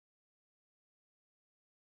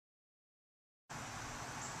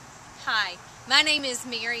Hi, my name is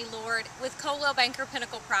Mary Lord with Colwell Banker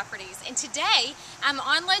Pinnacle Properties, and today I'm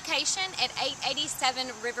on location at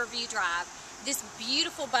 887 Riverview Drive. This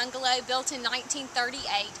beautiful bungalow built in 1938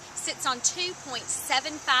 sits on 2.75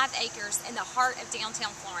 acres in the heart of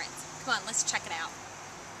downtown Florence. Come on, let's check it out.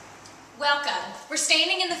 Welcome. We're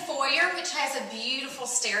standing in the foyer, which has a beautiful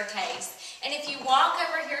staircase, and if you walk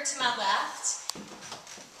over here to my left,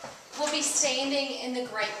 we'll be standing in the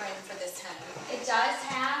great room for this home. It does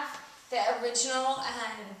have the original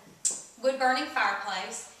wood-burning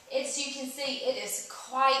fireplace. As you can see, it is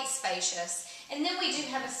quite spacious. And then we do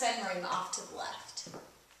have a sunroom off to the left.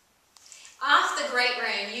 Off the great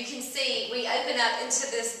room, you can see we open up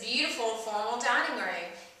into this beautiful formal dining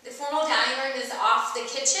room. The formal dining room is off the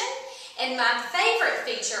kitchen, and my favorite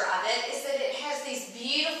feature of it is that it has these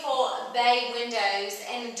beautiful bay windows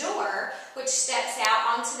and a door which steps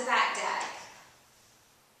out onto the back deck.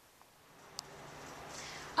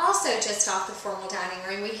 Also, just off the formal dining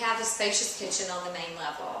room, we have a spacious kitchen on the main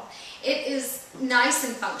level. It is nice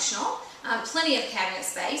and functional, plenty of cabinet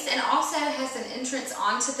space, and also has an entrance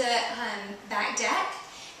onto the back deck.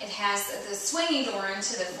 It has the swinging door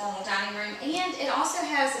into the formal dining room, and it also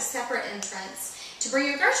has a separate entrance to bring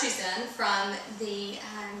your groceries in from the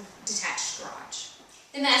detached garage.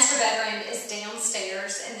 The master bedroom is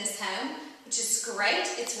downstairs in this home, which is great.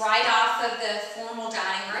 It's right off of the formal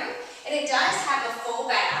dining room, and it does have a full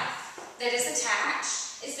bath that is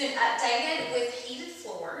attached. It's been updated with heated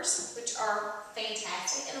floors, which are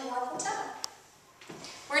fantastic, and a whirlpool tub.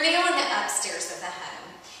 We're now in the upstairs of the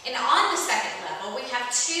home, and on the second level we have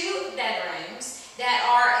two bedrooms that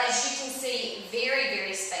are, as you can see, very,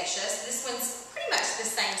 very spacious. This one's pretty much the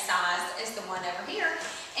same size as the one over here,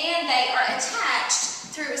 and they are attached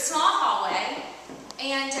through a small hallway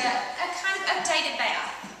and a kind of updated bath.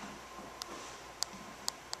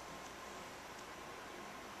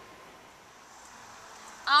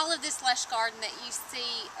 All of this lush garden that you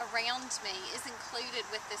see around me is included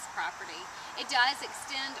with this property. It does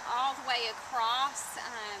extend all the way across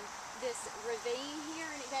this ravine here,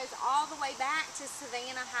 and it goes all the way back to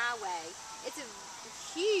Savannah Highway. It's a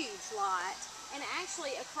huge lot, and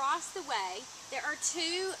actually across the way there are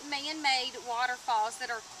two man-made waterfalls that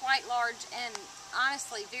are quite large and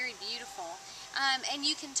honestly very beautiful. And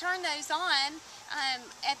you can turn those on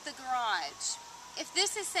at the garage. If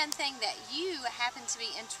this is something that you happen to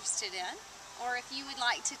be interested in, or if you would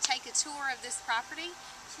like to take a tour of this property,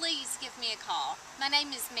 please give me a call. My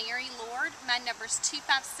name is Mary Lord. My number is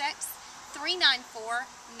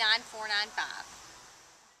 256-394-9495.